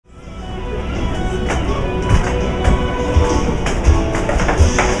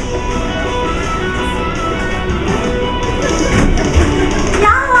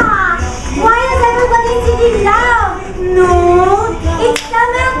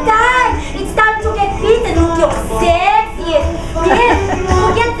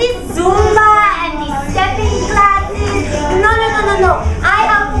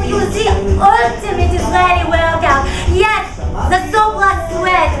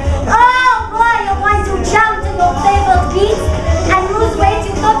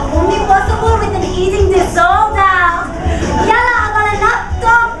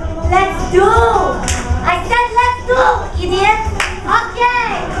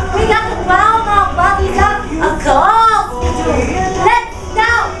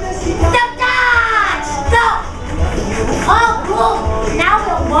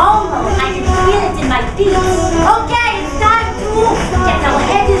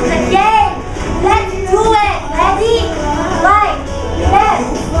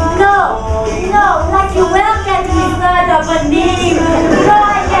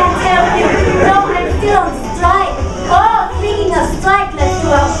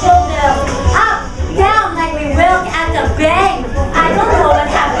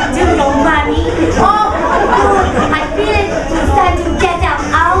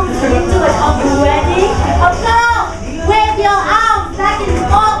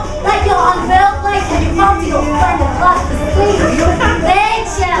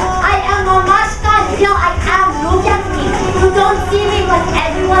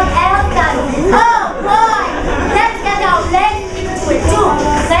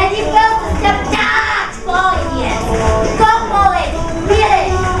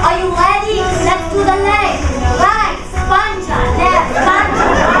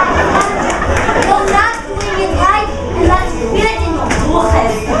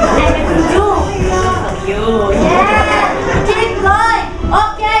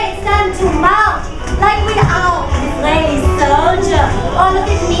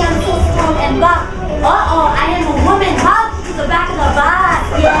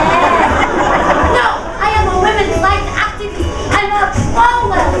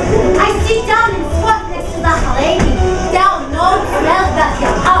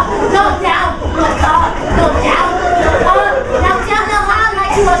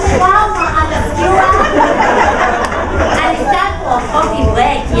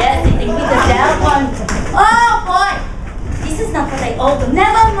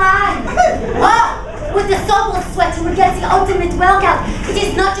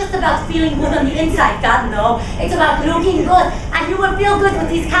about feeling good on the inside, God no. It's about looking good, and you will feel good with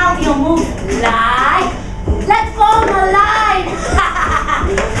these cardio moves. Like, let's form a line.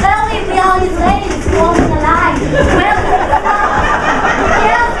 Early we all these ladies forming a line.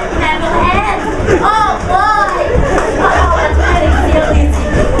 Yes, never ends. Oh boy. Oh, that's really serious.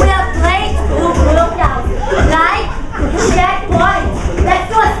 We have great group workouts. Like, checkpoint. Let's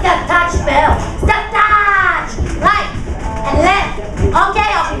do a step touch, Bill. Step touch. Right and left.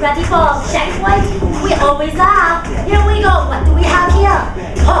 Okay, are we ready for a checkpoint? We always are. Here we go. What do we have here?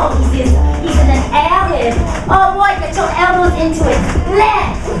 Oh, he's in an airlift. Oh boy, get your elbows into it.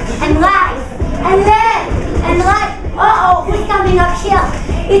 Left and right and left and right. Uh-oh, who's coming up here?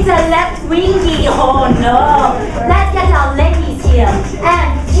 It's a left wingy. Oh no. Let's get our leggies here.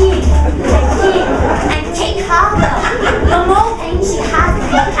 And kick and kick harder. The more pain she has, the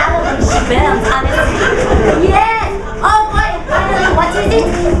more calories she burns, honestly. Yes. Oh boy, and finally, what is it?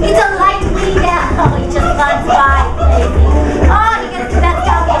 It's a light winger. Oh, he just runs by. Oh, he gets the best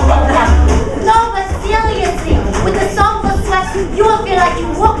cardio workout. No, but seriously, with the Sabra sweat, you will feel like you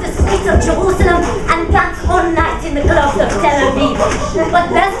walk the streets of Jerusalem and dance all night in the clubs of Tel Aviv.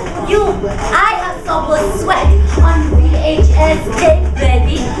 But best for you, I have Sabra sweat on VHS tape,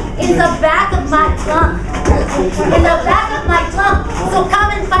 baby, in the back of my trunk. In the back of my trunk. So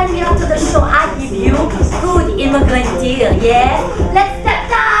come and find me after the show. I give you good immigrant deal, yeah? Let's